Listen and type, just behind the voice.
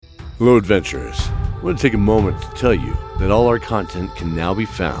Hello, adventurers. I want to take a moment to tell you that all our content can now be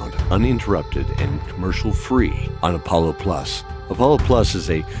found uninterrupted and commercial-free on Apollo Plus. Apollo Plus is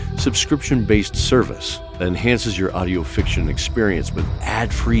a subscription-based service that enhances your audio fiction experience with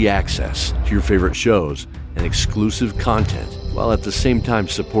ad-free access to your favorite shows and exclusive content, while at the same time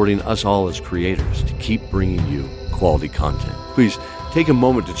supporting us all as creators to keep bringing you quality content. Please take a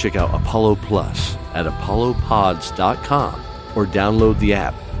moment to check out Apollo Plus at apollopods.com or download the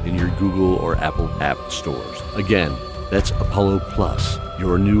app in your Google or Apple app stores. Again, that's Apollo Plus,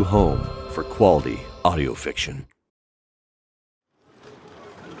 your new home for quality audio fiction.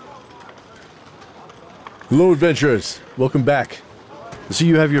 Hello, adventurers. Welcome back. I see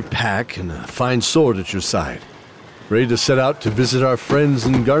you have your pack and a fine sword at your side. Ready to set out to visit our friends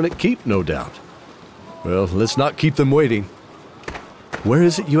in Garnet Keep, no doubt. Well, let's not keep them waiting. Where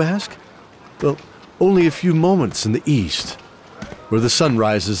is it, you ask? Well, only a few moments in the east, where the sun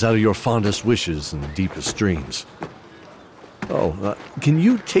rises out of your fondest wishes and deepest dreams. Can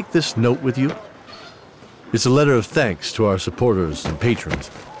you take this note with you? It's a letter of thanks to our supporters and patrons,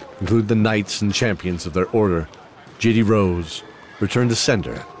 including the knights and champions of their order: J.D. Rose, Return to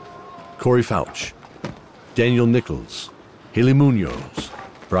Sender, Corey Fouch, Daniel Nichols, Haley Munoz,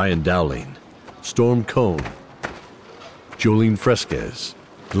 Brian Dowling, Storm Cone, Jolene Fresquez,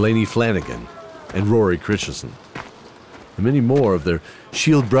 Delaney Flanagan, and Rory Christensen. And many more of their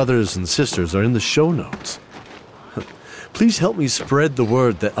Shield brothers and sisters are in the show notes. Please help me spread the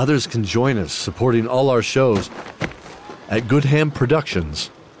word that others can join us supporting all our shows at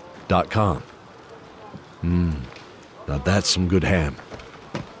goodhamproductions.com. Now that's some good ham.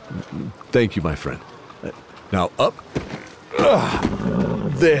 Thank you, my friend. Now up.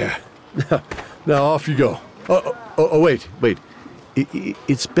 There. Now off you go. Wait.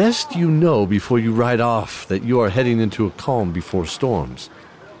 It's best you know before you ride off that you are heading into a calm before storms.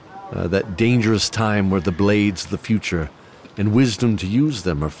 That dangerous time where the blades of the future and wisdom to use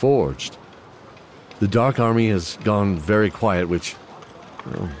them are forged. The Dark Army has gone very quiet, which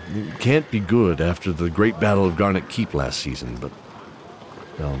can't be good after the great battle of Garnet Keep last season, but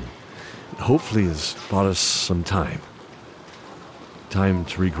hopefully has bought us some time. Time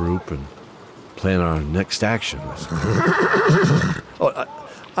to regroup and plan our next actions.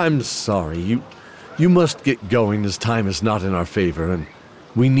 I'm sorry. You must get going as time is not in our favor, and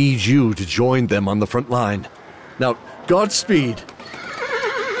we need you to join them on the front line. Now, Godspeed.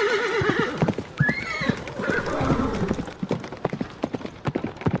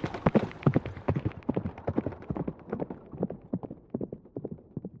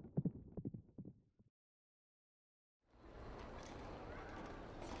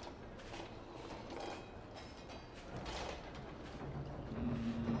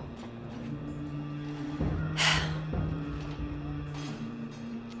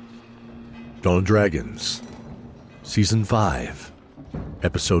 Dawn of Dragons, Season 5,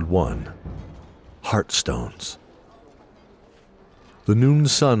 Episode 1, Heartstones. The noon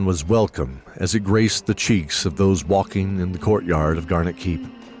sun was welcome as it graced the cheeks of those walking in the courtyard of Garnet Keep.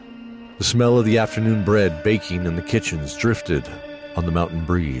 The smell of the afternoon bread baking in the kitchens drifted on the mountain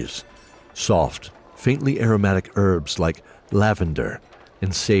breeze. Soft, faintly aromatic herbs like lavender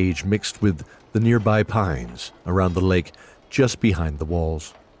and sage mixed with the nearby pines around the lake just behind the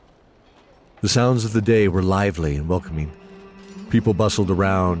walls. The sounds of the day were lively and welcoming. People bustled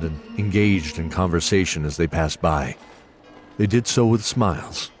around and engaged in conversation as they passed by. They did so with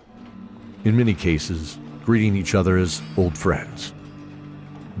smiles, in many cases greeting each other as old friends.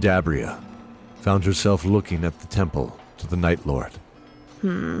 Dabria found herself looking at the temple to the Night Lord.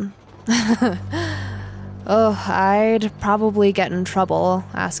 I'd probably get in trouble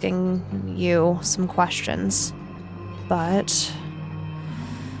asking you some questions, but...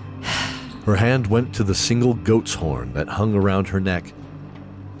 Her hand went to the single goat's horn that hung around her neck.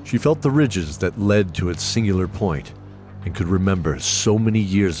 She felt the ridges that led to its singular point and could remember so many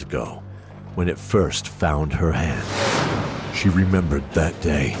years ago when it first found her hand. She remembered that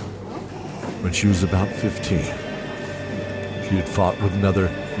day when she was about 15. She had fought with another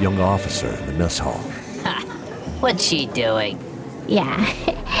young officer in the mess hall. Ha! What's she doing? Yeah.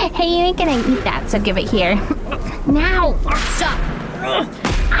 Hey, you ain't gonna eat that, so give it here. Now! Stop!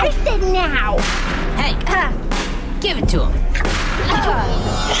 I said now! Hey! Give it to him!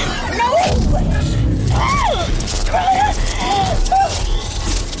 No!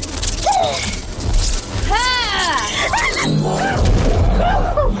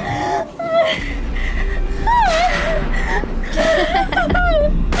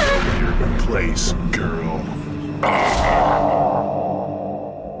 Place, girl.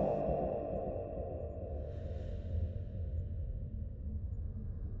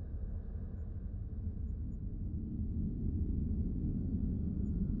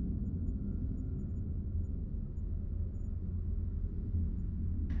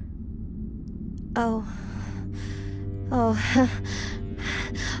 Oh. Oh.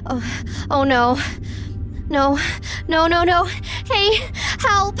 Oh no. No. No. Hey,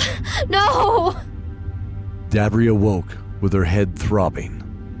 help! No! Dabri awoke with her head throbbing.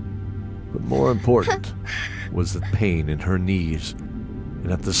 But more important was the pain in her knees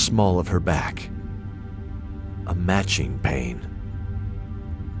and at the small of her back. A matching pain.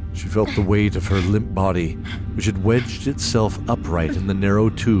 She felt the weight of her limp body, which had wedged itself upright in the narrow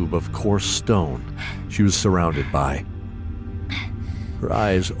tube of coarse stone she was surrounded by. Her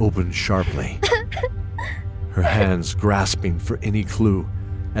eyes opened sharply, her hands grasping for any clue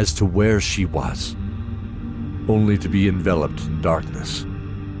as to where she was, only to be enveloped in darkness.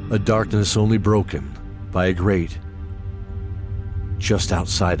 A darkness only broken by a grate just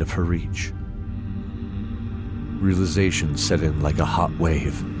outside of her reach. Realization set in like a hot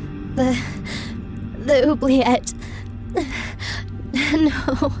wave. The oubliette.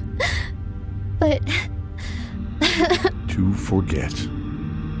 No. But... To forget.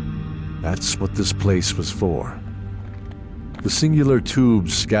 That's what this place was for. The singular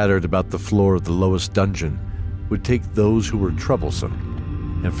tubes scattered about the floor of the lowest dungeon would take those who were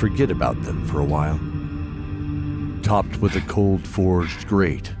troublesome and forget about them for a while. Topped with a cold forged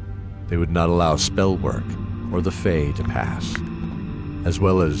grate, they would not allow spell work or the Fae to pass, as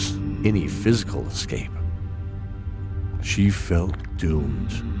well as any physical escape. She felt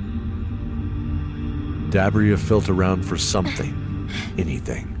doomed. Dabria felt around for something,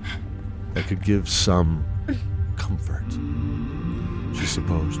 anything, that could give some comfort, she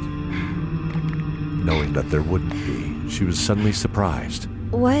supposed. Knowing that there wouldn't be, she was suddenly surprised.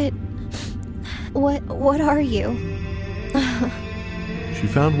 What are you? She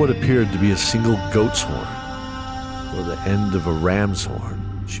found what appeared to be a single goat's horn, or the end of a ram's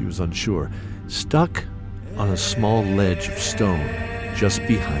horn, she was unsure, stuck on a small ledge of stone just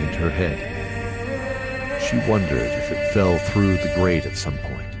behind her head. She wondered if it fell through the grate at some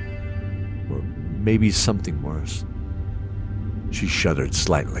point, or maybe something worse. She shuddered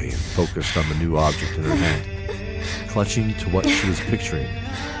slightly and focused on the new object in her hand, clutching to what she was picturing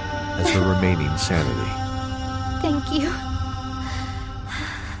as her remaining sanity. Thank you.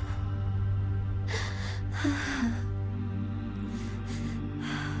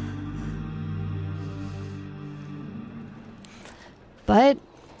 But,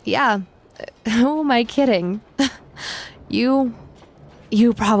 yeah, who am I kidding? You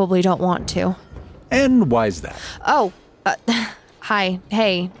probably don't want to. And why's that? Oh, hi,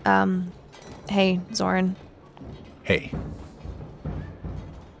 hey, Zoran. Hey.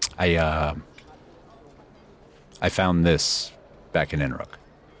 I found this back in Enrook.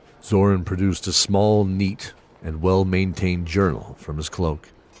 Zoran produced a small, neat, and well-maintained journal from his cloak.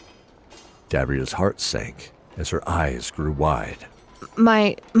 Dabria's heart sank as her eyes grew wide.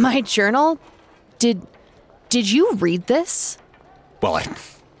 My journal? Did you read this? Well,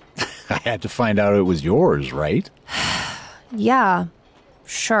 I had to find out it was yours, right? Yeah,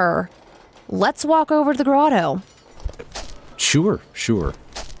 sure. Let's walk over to the grotto. Sure.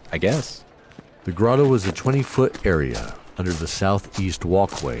 I guess. The grotto was a 20-foot area under the southeast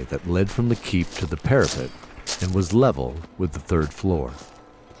walkway that led from the keep to the parapet and was level with the third floor.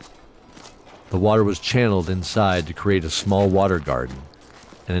 The water was channeled inside to create a small water garden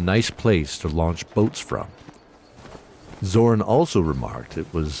and a nice place to launch boats from. Zoran also remarked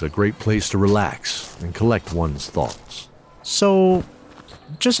it was a great place to relax and collect one's thoughts. So,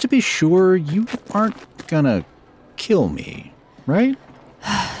 just to be sure, you aren't gonna kill me, right?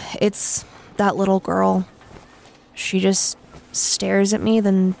 It's that little girl. She just stares at me,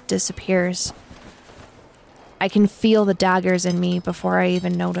 then disappears. I can feel the daggers in me before I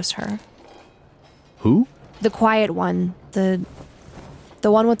even notice her. Who? The quiet one. The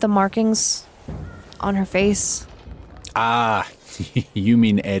one with the markings on her face. Ah, you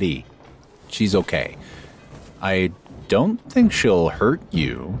mean Eddie. She's okay. I don't think she'll hurt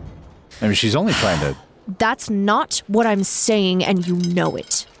you. I mean, she's only trying to... That's not what I'm saying, and you know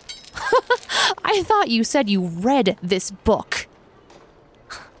it. I thought you said you read this book.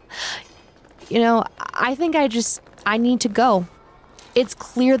 You know, I think I need to go. It's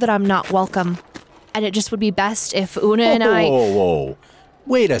clear that I'm not welcome, and it just would be best if Una and I... Whoa.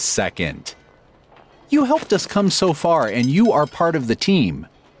 Wait a second. You helped us come so far, and you are part of the team,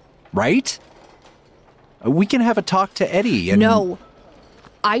 right? We can have a talk to Eddie and... No.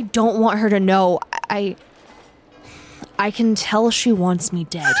 I don't want her to know. I can tell she wants me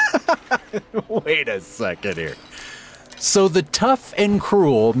dead. Wait a second here. So the tough and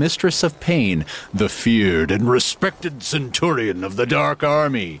cruel Mistress of Pain, the feared and respected centurion of the Dark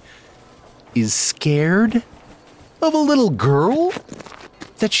Army, is scared of a little girl?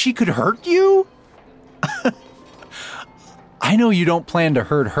 That she could hurt you? I know you don't plan to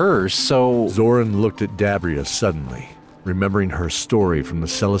hurt her, so... Zoran looked at Dabria suddenly, remembering her story from the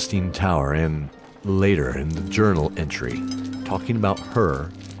Celestine Tower and later in the journal entry, talking about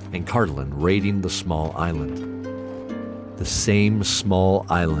her and Cardalin raiding the small island. The same small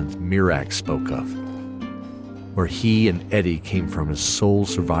island Mirak spoke of, where he and Eddie came from as sole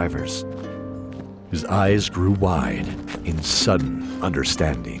survivors. His eyes grew wide in sudden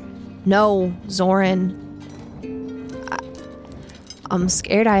understanding. No, Zoran. I'm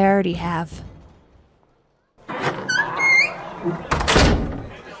scared I already have.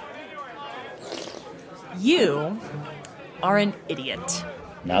 You are an idiot.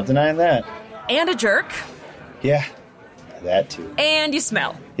 Not denying that. And a jerk. Yeah, that too. And you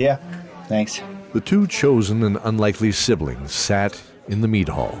smell. Yeah, thanks. The two chosen and unlikely siblings sat in the mead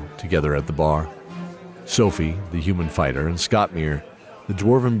hall together at the bar. Sophie, the human fighter, and Scottmere, the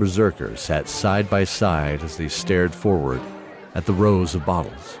dwarven berserker, sat side by side as they stared forward at the rows of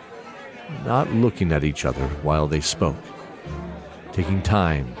bottles, not looking at each other while they spoke, taking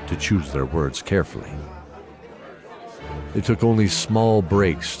time to choose their words carefully. They took only small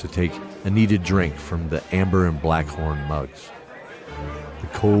breaks to take a needed drink from the amber and blackhorn mugs. The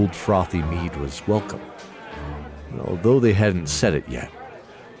cold, frothy mead was welcome, although they hadn't said it yet.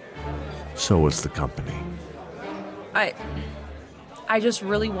 So was the company. I just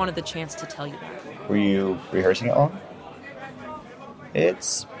really wanted the chance to tell you that. Were you rehearsing it long?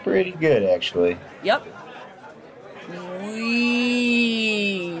 It's pretty good, actually. Yep. Weeks.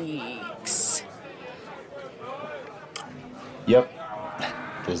 Yep.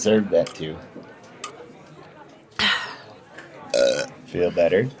 Deserved that, too. Feel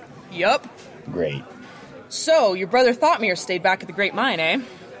better? Yep. Great. So, your brother Thotmere stayed back at the Great Mine, eh?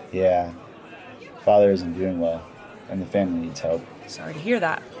 Yeah. Father isn't doing well, and the family needs help. Sorry to hear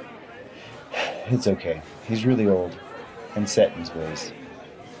that. It's okay. He's really old and set in his ways.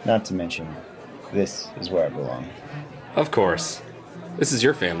 Not to mention, this is where I belong. Of course. This is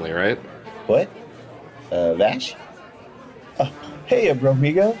your family, right? What? Vash? Oh, hey,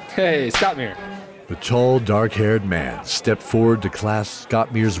 bromigo. Hey, Scottmere. The tall, dark-haired man stepped forward to clasp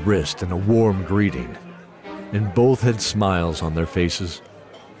Scottmere's wrist in a warm greeting, and both had smiles on their faces.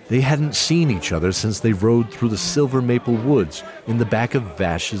 They hadn't seen each other since they rode through the Silver Maple Woods in the back of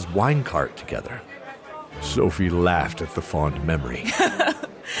Vash's wine cart together. Sophie laughed at the fond memory.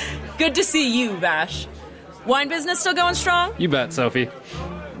 Good to see you, Vash. Wine business still going strong? You bet, Sophie.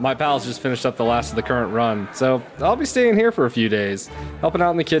 My pals just finished up the last of the current run, so I'll be staying here for a few days, helping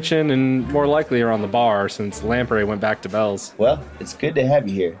out in the kitchen and more likely around the bar since Lamprey went back to Bell's. Well, it's good to have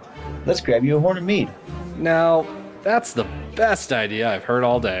you here. Let's grab you a horn of mead. Now, that's the best idea I've heard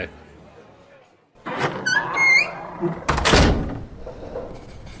all day.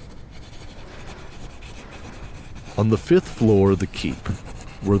 On the 5th floor of the keep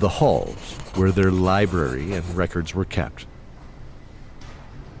were the halls where their library and records were kept.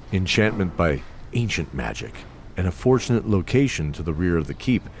 Enchantment by ancient magic and a fortunate location to the rear of the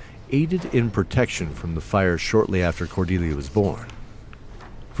keep aided in protection from the fire shortly after Cordelia was born.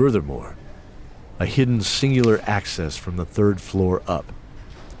 Furthermore, a hidden singular access from the 3rd floor up,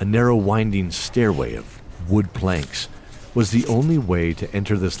 a narrow winding stairway of wood planks, was the only way to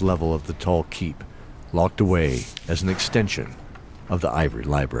enter this level of the tall keep, locked away as an extension of the Ivory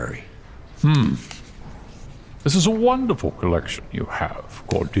Library. This is a wonderful collection you have,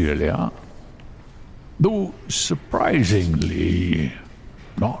 Cordelia. Though, surprisingly,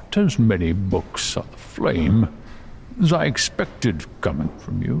 not as many books on the flame as I expected coming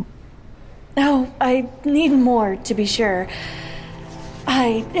from you. Oh, I need more, to be sure.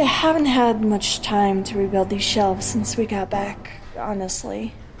 I haven't had much time to rebuild these shelves since we got back,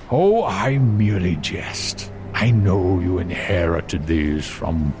 honestly. Oh, I merely jest. I know you inherited these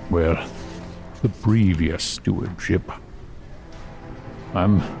from, well, the previous stewardship.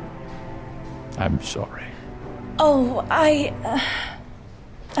 I'm sorry. Oh, I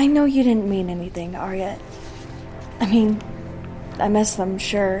know you didn't mean anything, Arya. I mean, I miss them,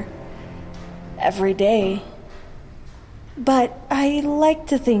 sure. Every day. But I like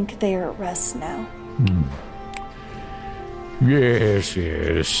to think they're at rest now. Yes.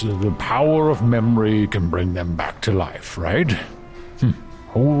 The power of memory can bring them back to life, right?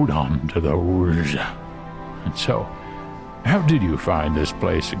 Hold on to those. And so, how did you find this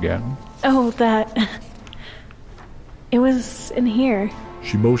place again? Oh, that... It was in here.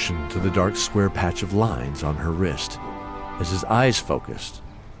 She motioned to the dark square patch of lines on her wrist. As his eyes focused,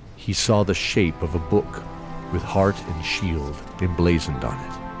 he saw the shape of a book with heart and shield emblazoned on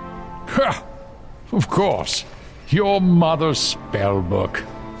it. Ha! Of course. Your mother's spell book.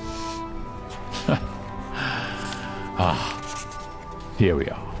 Here we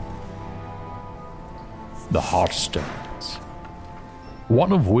are. The Heartstones.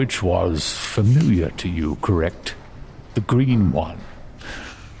 One of which was familiar to you, correct? The green one.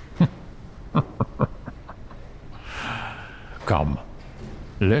 Come,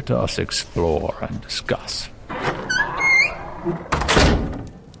 let us explore and discuss.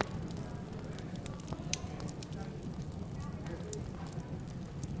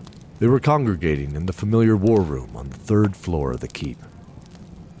 They were congregating in the familiar war room on the 3rd floor of the keep.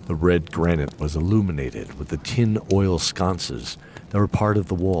 The red granite was illuminated with the tin oil sconces that were part of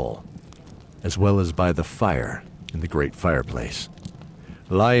the wall, as well as by the fire in the great fireplace.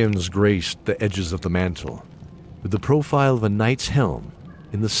 Lions graced the edges of the mantel, with the profile of a knight's helm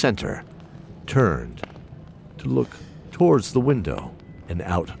in the center, turned to look towards the window and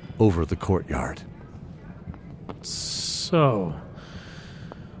out over the courtyard. So,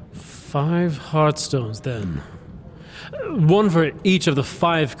 5 Heartstones then. One for each of the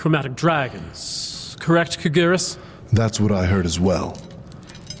 5 chromatic dragons. Correct, Kagiris? That's what I heard as well.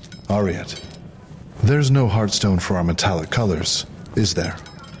 Ariet, there's no Heartstone for our metallic colors, is there?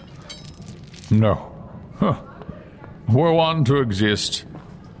 No. Were one to exist,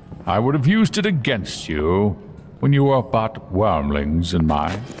 I would have used it against you when you were but wormlings in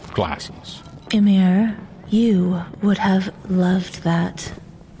my classes. Ymir, you would have loved that.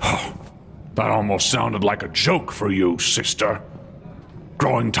 That almost sounded like a joke for you, sister.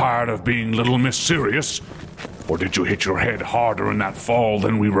 Growing tired of being Little Miss Serious? Or did you hit your head harder in that fall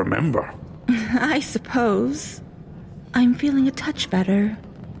than we remember? I suppose. I'm feeling a touch better.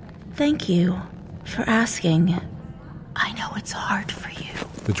 Thank you for asking. I know it's hard for you.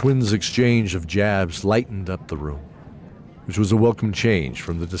 The twins' exchange of jabs lightened up the room, which was a welcome change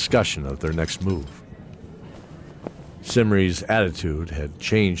from the discussion of their next move. Simri's attitude had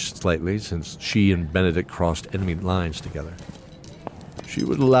changed slightly since she and Benedict crossed enemy lines together. She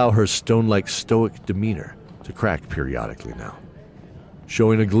would allow her stone-like stoic demeanor to crack periodically now,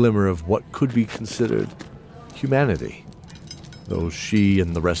 showing a glimmer of what could be considered humanity, though she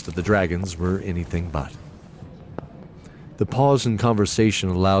and the rest of the dragons were anything but. The pause in conversation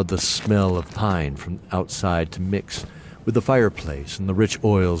allowed the smell of pine from outside to mix with the fireplace and the rich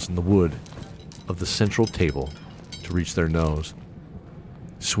oils in the wood of the central table to reach their nose,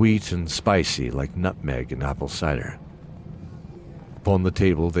 sweet and spicy like nutmeg and apple cider. Upon the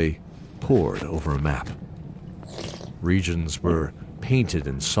table they pored over a map. Regions were painted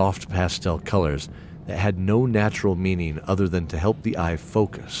in soft pastel colors that had no natural meaning other than to help the eye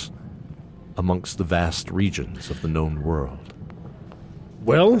focus amongst the vast regions of the known world.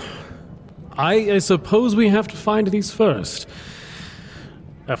 Well, I suppose we have to find these first.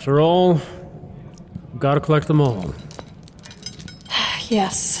 After all, gotta collect them all.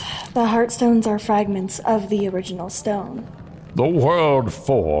 Yes, the Heartstones are fragments of the original stone. The world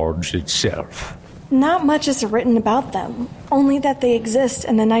forged itself. Not much is written about them, only that they exist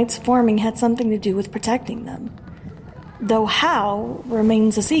and the Knight's forming had something to do with protecting them. Though how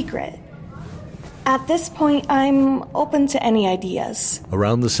remains a secret. At this point, I'm open to any ideas.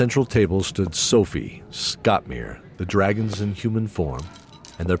 Around the central table stood Sophie, Scottmere, the dragons in human form,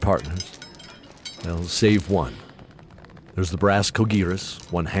 and their partners. Well, save one. There's the brass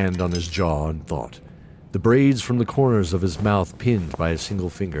Kogiris, one hand on his jaw in thought, the braids from the corners of his mouth pinned by a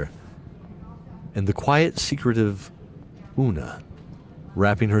single finger, and the quiet, secretive Una,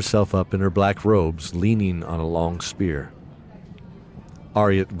 wrapping herself up in her black robes, leaning on a long spear.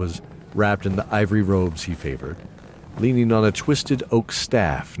 Ariet was wrapped in the ivory robes he favored, leaning on a twisted oak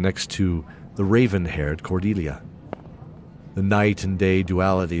staff next to the raven-haired Cordelia. The night and day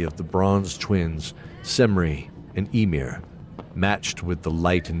duality of the bronze twins, Semri and Ymir, matched with the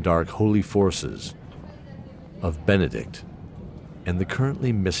light and dark holy forces of Benedict and the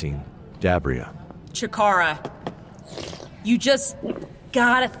currently missing Dabria. Chikara, you just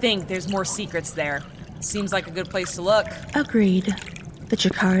gotta think there's more secrets there. Seems like a good place to look. Agreed. The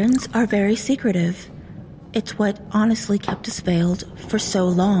Chakarans are very secretive. It's what honestly kept us veiled for so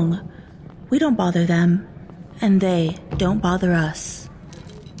long. We don't bother them, and they don't bother us.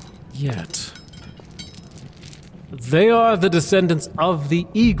 Yet. They are the descendants of the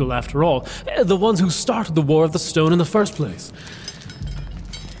Eagle, after all. The ones who started the War of the Stone in the first place.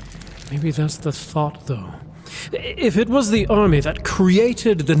 Maybe that's the thought, though. If it was the army that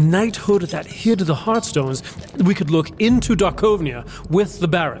created the knighthood that hid the Heartstones, we could look into Darkovnia with the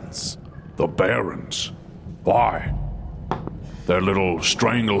Barons. The Barons? Why? Their little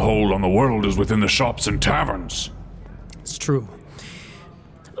stranglehold on the world is within the shops and taverns. It's true.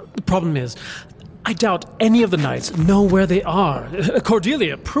 The problem is, I doubt any of the knights know where they are.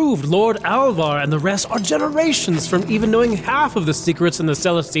 Cordelia proved Lord Alvar and the rest are generations from even knowing half of the secrets in the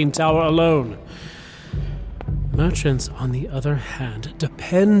Celestine Tower alone. Merchants, on the other hand,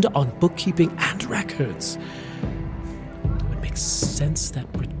 depend on bookkeeping and records. It would make sense that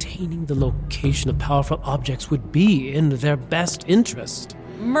retaining the location of powerful objects would be in their best interest.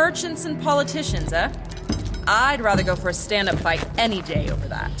 Merchants and politicians, eh? I'd rather go for a stand-up fight any day over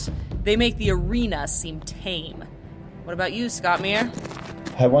that. They make the arena seem tame. What about you, Scottmere?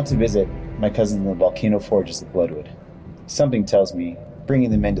 I want to visit my cousins in the volcano forges of Bloodwood. Something tells me bringing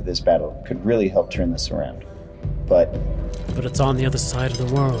them into this battle could really help turn this around. But it's on the other side of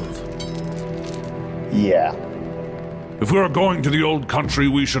the world. Yeah. If we are going to the old country,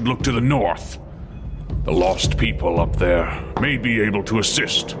 we should look to the north. The lost people up there may be able to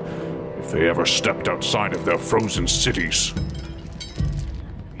assist if they ever stepped outside of their frozen cities.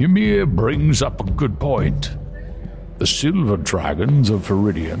 Ymir brings up a good point. The silver dragons of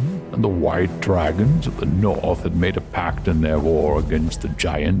Viridian and the white dragons of the north had made a pact in their war against the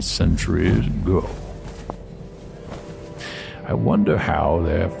giants centuries ago. I wonder how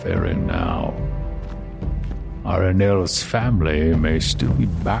they're faring now. Arenel's family may still be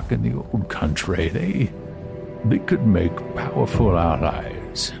back in the old country. They could make powerful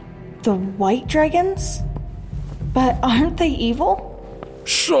allies. The white dragons? But aren't they evil?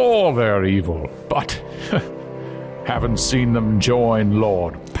 Sure, they're evil, but haven't seen them join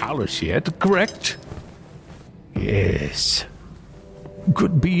Lord Pallas yet, correct? Yes.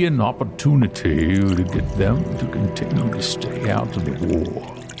 Could be an opportunity to get them to continue to stay out of the war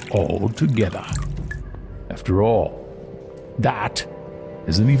altogether. After all, that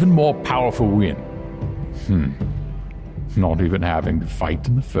is an even more powerful win. Not even having to fight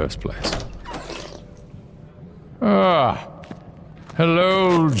in the first place.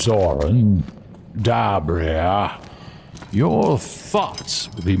 Hello, Zoran. Dabria. Your thoughts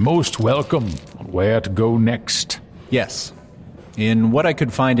would be most welcome on where to go next. Yes. In what I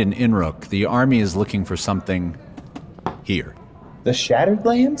could find in Inruk, the army is looking for something here. The Shattered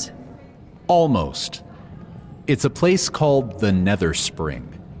Lands? Almost. It's a place called the Nether Spring.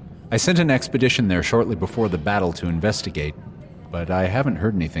 I sent an expedition there shortly before the battle to investigate, but I haven't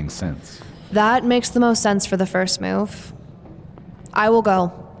heard anything since. That makes the most sense for the first move. I will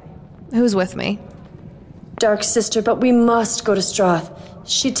go. Who's with me? Dark sister, but we must go to Stroth.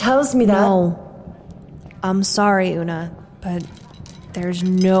 She tells me that. No. I'm sorry, Una, but there's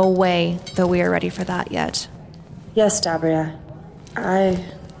no way that we are ready for that yet. Yes, Dabria. I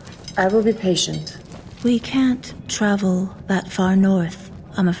will be patient. We can't travel that far north,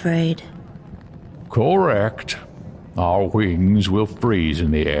 I'm afraid. Correct. Our wings will freeze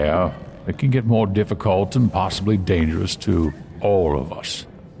in the air. It can get more difficult and possibly dangerous to all of us.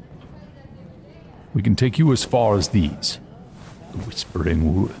 We can take you as far as these, the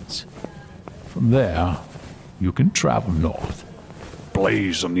Whispering Woods. From there, you can travel north.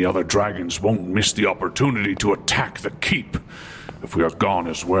 Blaze and the other dragons won't miss the opportunity to attack the keep if we are gone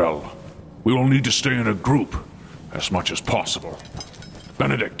as well. We will need to stay in a group as much as possible.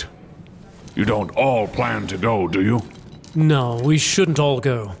 Benedict, you don't all plan to go, do you? No, we shouldn't all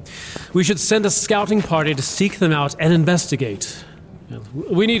go. We should send a scouting party to seek them out and investigate.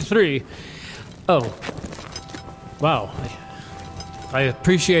 We need 3. Oh. Wow. I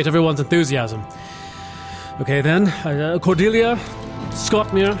appreciate everyone's enthusiasm. Okay then, Cordelia,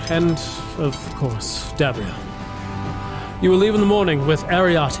 Scottmere, and, of course, Dabria. You will leave in the morning with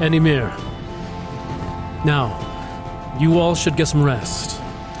Ariat and Ymir. Now, you all should get some rest.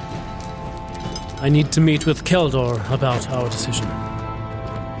 I need to meet with Keldor about our decision.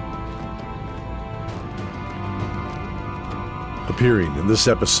 Appearing in this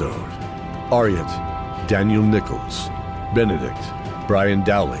episode, Ariat, Daniel Nichols, Benedict, Brian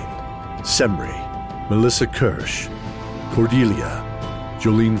Dowling, Semri, Melissa Kirsch, Cordelia,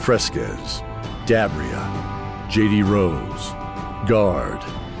 Jolene Fresquez, Dabria, J.D. Rose, Guard,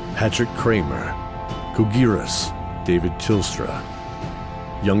 Patrick Kramer, Kogiris, David Tilstra,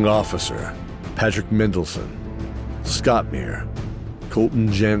 Young Officer, Patrick Mendelson, Scottmere,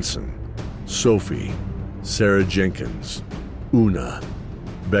 Colton Jansen, Sophie, Sarah Jenkins, Una,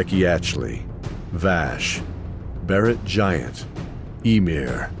 Becky Atchley, Vash, Barrett Giant,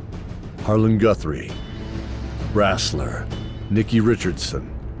 Emir, Harlan Guthrie, Brassler, Nikki Richardson,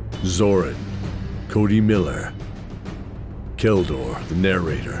 Zoran, Cody Miller, Keldor, the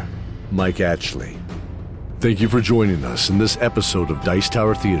narrator, Mike Atchley. Thank you for joining us in this episode of Dice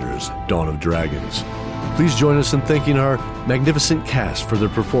Tower Theater's Dawn of Dragons. Please join us in thanking our magnificent cast for their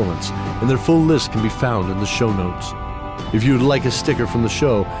performance, and their full list can be found in the show notes. If you would like a sticker from the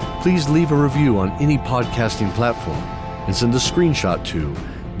show, please leave a review on any podcasting platform and send a screenshot to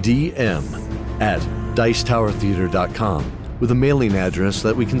dm@dicetowertheater.com with a mailing address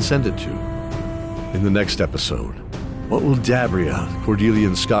that we can send it to. In the next episode, what will Dabria, Cordelia,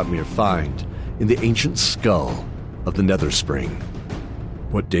 and Scottmere find in the ancient skull of the Netherspring?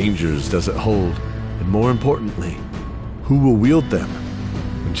 What dangers does it hold? And more importantly, who will wield them?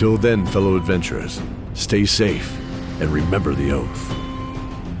 Until then, fellow adventurers, stay safe and remember the oath.